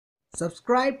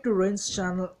Subscribe to Rohin's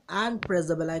channel and press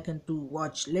the bell icon to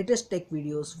watch latest tech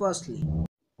videos firstly.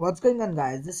 What's going on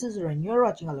guys, this is Rohin, you're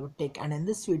watching All About Tech, and in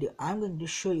this video I'm going to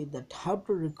show you that how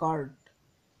to record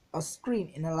a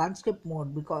screen in a landscape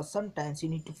mode, because sometimes you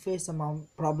need to face a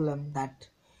problem that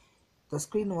the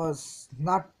screen was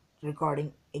not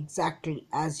recording exactly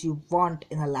as you want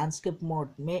in a landscape mode,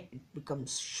 may it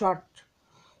becomes short.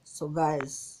 So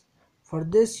guys, for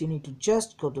this you need to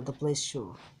just go to the Play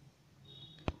Store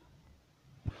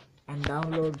and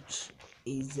download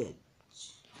Easy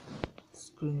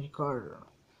Screen Recorder.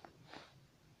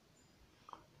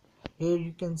 Here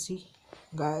you can see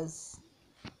guys,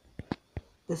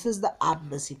 this is the app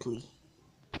basically.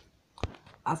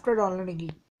 After downloading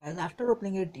it and after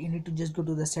opening it, you need to just go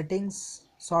to the settings.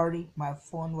 Sorry, my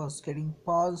phone was getting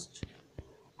paused.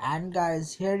 And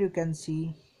guys, here you can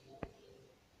see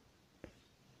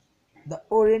the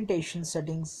orientation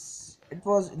settings. It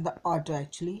was in the auto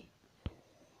actually,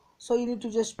 so you need to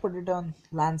just put it on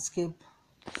landscape,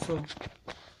 so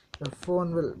the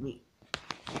phone will be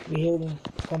behaving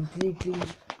completely.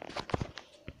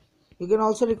 You can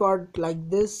also record like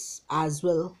this as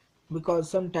well, because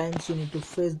sometimes you need to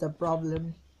face the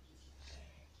problem,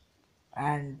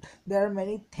 and there are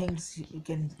many things you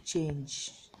can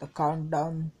change the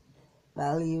countdown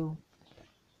value.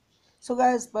 So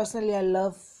guys, personally I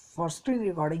love for screen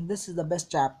recording, this is the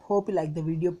best app. Hope you like the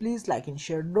video. Please like and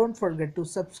share. Don't forget to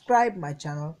subscribe my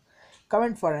channel,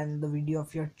 comment for another video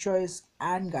of your choice,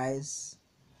 and guys,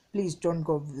 please don't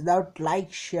go without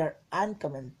like, share and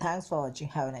comment. Thanks for watching.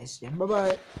 Have a nice day. Bye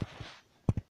bye.